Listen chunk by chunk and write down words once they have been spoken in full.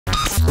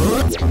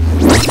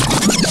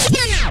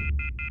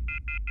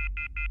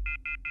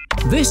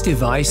This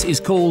device is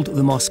called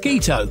the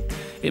Mosquito.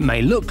 It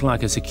may look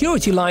like a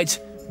security light,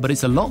 but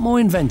it's a lot more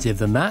inventive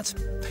than that.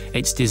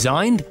 It's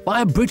designed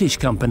by a British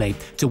company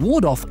to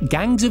ward off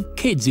gangs of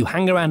kids who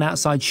hang around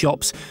outside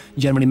shops,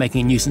 generally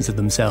making a nuisance of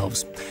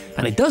themselves.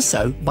 And it does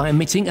so by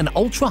emitting an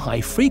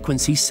ultra-high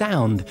frequency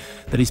sound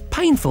that is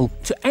painful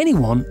to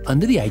anyone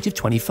under the age of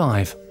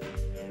 25.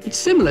 It's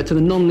similar to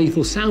the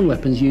non-lethal sound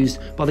weapons used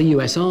by the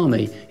US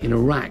Army in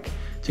Iraq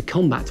to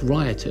combat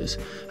rioters,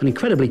 and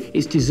incredibly,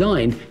 it's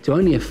designed to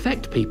only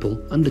affect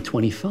people under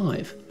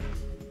 25.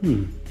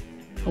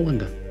 I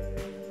wonder.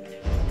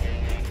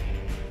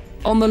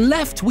 On the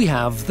left we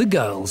have the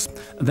girls.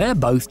 They're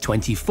both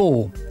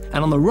 24.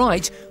 And on the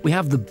right we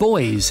have the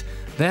boys.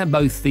 They're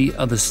both the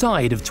other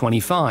side of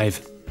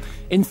 25.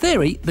 In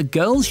theory, the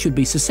girls should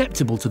be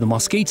susceptible to the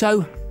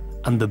Mosquito,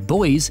 and the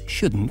boys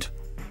shouldn't.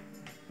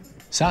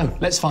 So,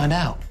 let's find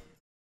out.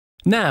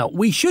 Now,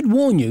 we should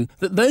warn you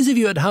that those of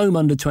you at home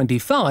under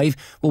 25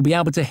 will be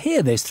able to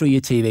hear this through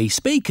your TV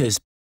speakers,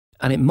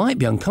 and it might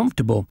be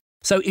uncomfortable.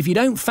 So if you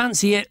don't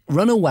fancy it,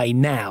 run away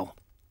now.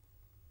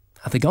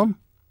 Have they gone?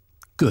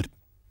 Good.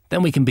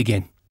 Then we can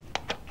begin.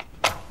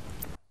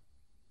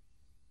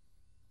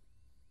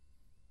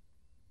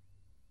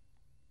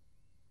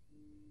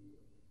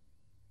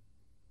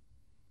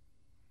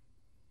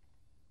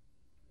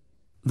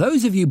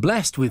 Those of you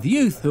blessed with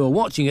youth who are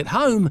watching at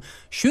home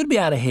should be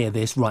able to hear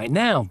this right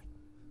now.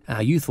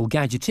 Our youthful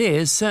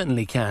gadgeteers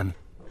certainly can.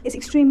 It's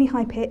extremely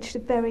high-pitched,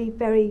 very,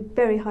 very,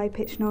 very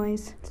high-pitched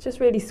noise. It's just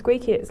really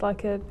squeaky. It's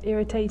like a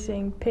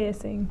irritating,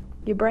 piercing,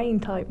 your brain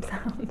type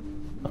sound.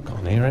 I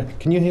can't hear it.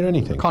 Can you hear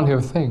anything? Can't hear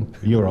a thing.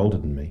 You're older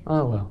than me.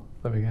 Oh well,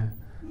 there we go.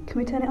 Can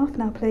we turn it off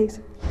now, please?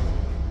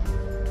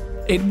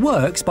 It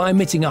works by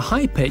emitting a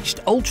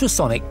high-pitched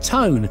ultrasonic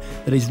tone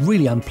that is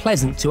really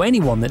unpleasant to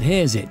anyone that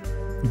hears it.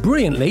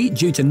 Brilliantly,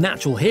 due to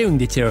natural hearing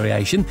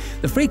deterioration,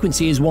 the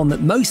frequency is one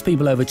that most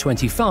people over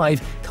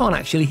 25 can't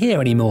actually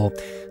hear anymore,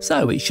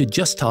 so it should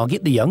just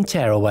target the young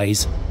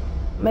tearaways.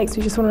 Makes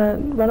me just want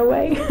to run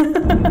away.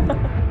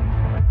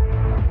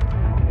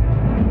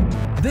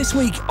 This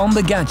week on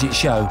The Gadget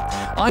Show,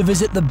 I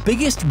visit the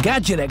biggest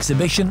gadget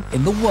exhibition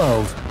in the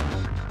world.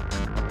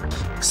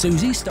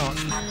 Susie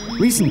starts.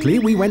 Recently,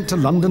 we went to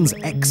London's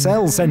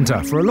Excel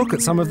Centre for a look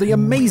at some of the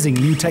amazing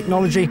new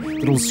technology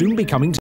that'll soon be coming to